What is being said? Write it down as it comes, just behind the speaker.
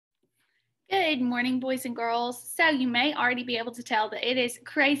Good morning, boys and girls. So you may already be able to tell that it is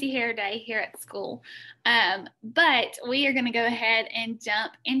crazy hair day here at school, but we are going to go ahead and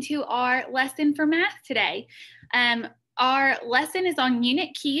jump into our lesson for math today. Our lesson is on unit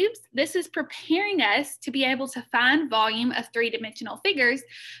cubes. This is preparing us to be able to find volume of three-dimensional figures.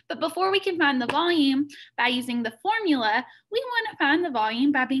 But before we can find the volume by using the formula, we want to find the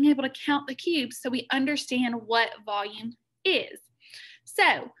volume by being able to count the cubes so we understand what volume is.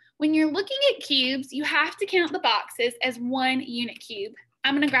 So when you're looking at cubes, you have to count the boxes as one unit cube.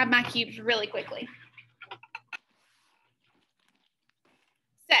 I'm going to grab my cubes really quickly.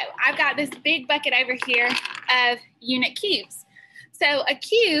 So I've got this big bucket over here of unit cubes. So a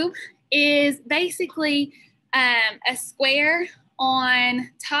cube is basically a square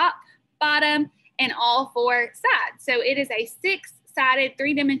on top, bottom, and all four sides. So it is a six-sided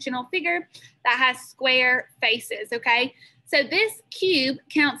three-dimensional figure that has square faces, okay? So this cube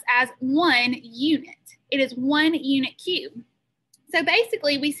counts as one unit. It is one unit cube. So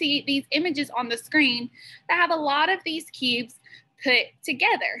basically we see these images on the screen that have a lot of these cubes put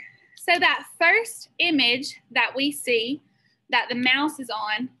together. So that first image that we see that the mouse is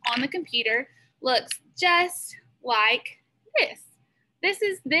on the computer looks just like this. This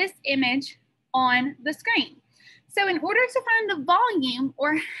is this image on the screen. So in order to find the volume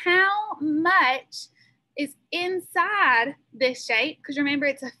or how much is inside this shape, because remember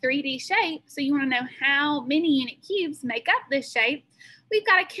it's a 3D shape, so you want to know how many unit cubes make up this shape, we've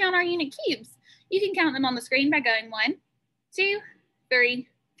got to count our unit cubes. You can count them on the screen by going 1, 2, 3,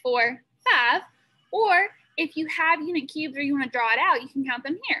 4, 5, or if you have unit cubes or you want to draw it out, you can count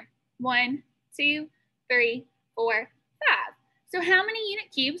them here. 1, 2, 3, 4, 5. So how many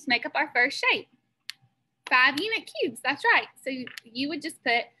unit cubes make up our first shape? 5 unit cubes, that's right. So you would just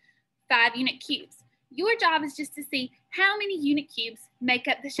put 5 unit cubes. Your job is just to see how many unit cubes make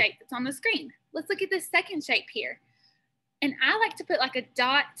up the shape that's on the screen. Let's look at this second shape here. And I like to put like a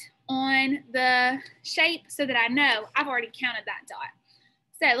dot on the shape so that I know I've already counted that dot.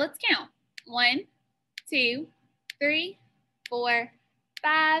 So let's count. 1, 2, 3, 4,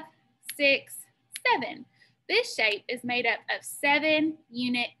 5, 6, 7. This shape is made up of 7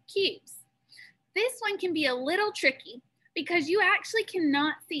 unit cubes. This one can be a little tricky because you actually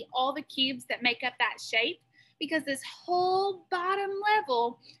cannot see all the cubes that make up that shape because this whole bottom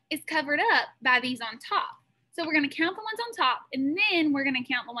level is covered up by these on top. So we're going to count the ones on top and then we're going to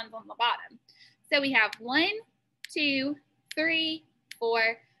count the ones on the bottom. So we have 1, 2, 3, 4,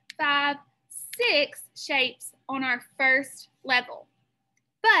 5, 6 shapes on our first level.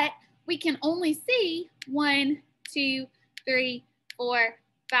 But we can only see 1, 2, 3, 4,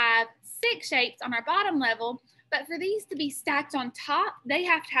 5, 6 shapes on our bottom level. But for these to be stacked on top, they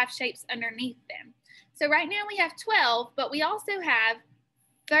have to have shapes underneath them. So right now we have 12, but we also have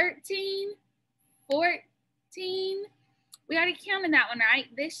 13, 14. We already counted that one, right?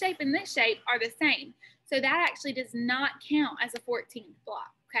 This shape and this shape are the same. So that actually does not count as a 14th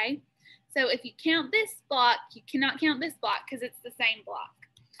block, okay? So if you count this block, you cannot count this block because it's the same block.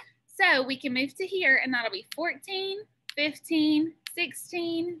 So we can move to here and that'll be 14, 15,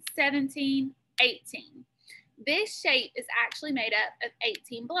 16, 17, 18. This shape is actually made up of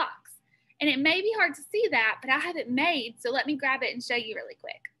 18 blocks. And it may be hard to see that, but I have it made, so let me grab it and show you really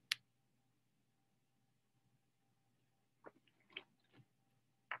quick.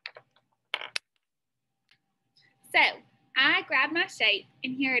 So I grabbed my shape,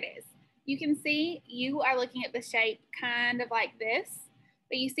 and here it is. You can see you are looking at the shape kind of like this.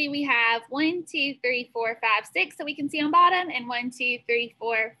 But you see we have 1, 2, 3, 4, 5, 6 that we can see on bottom, and 1, 2, 3,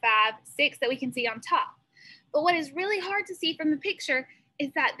 4, 5, 6 that we can see on top. But what is really hard to see from the picture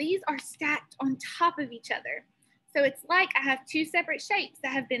is that these are stacked on top of each other. So it's like I have 2 separate shapes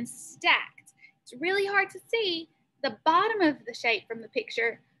that have been stacked. It's really hard to see the bottom of the shape from the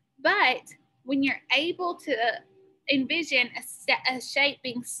picture, but when you're able to envision a shape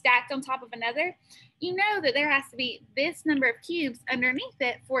being stacked on top of another, you know that there has to be this number of cubes underneath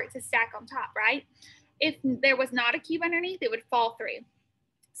it for it to stack on top, right? If there was not a cube underneath, it would fall through.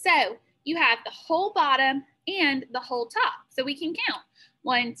 So you have the whole bottom and the whole top. So we can count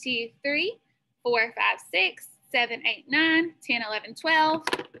 1, 2, 3, 4, 5, 6, 7, 8, 9, 10, 11, 12,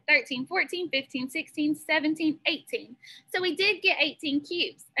 13, 14, 15, 16, 17, 18. So we did get 18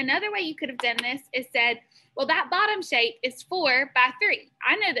 cubes. Another way you could have done this is said, well, that bottom shape is 4 by 3.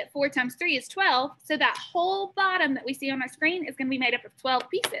 I know that 4 times 3 is 12. So that whole bottom that we see on our screen is going to be made up of 12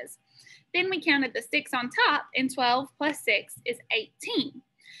 pieces. Then we counted the 6 on top, and 12 plus 6 is 18.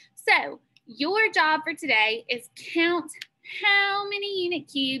 So your job for today is count how many unit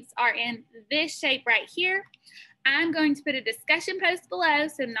cubes are in this shape right here. I'm going to put a discussion post below,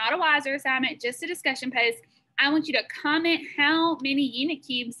 so not a Wiser assignment, just a discussion post. I want you to comment how many unit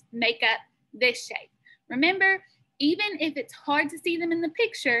cubes make up this shape. Remember, even if it's hard to see them in the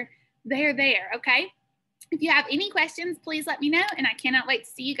picture, they're there, okay? If you have any questions, please let me know, and I cannot wait to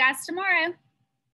see you guys tomorrow.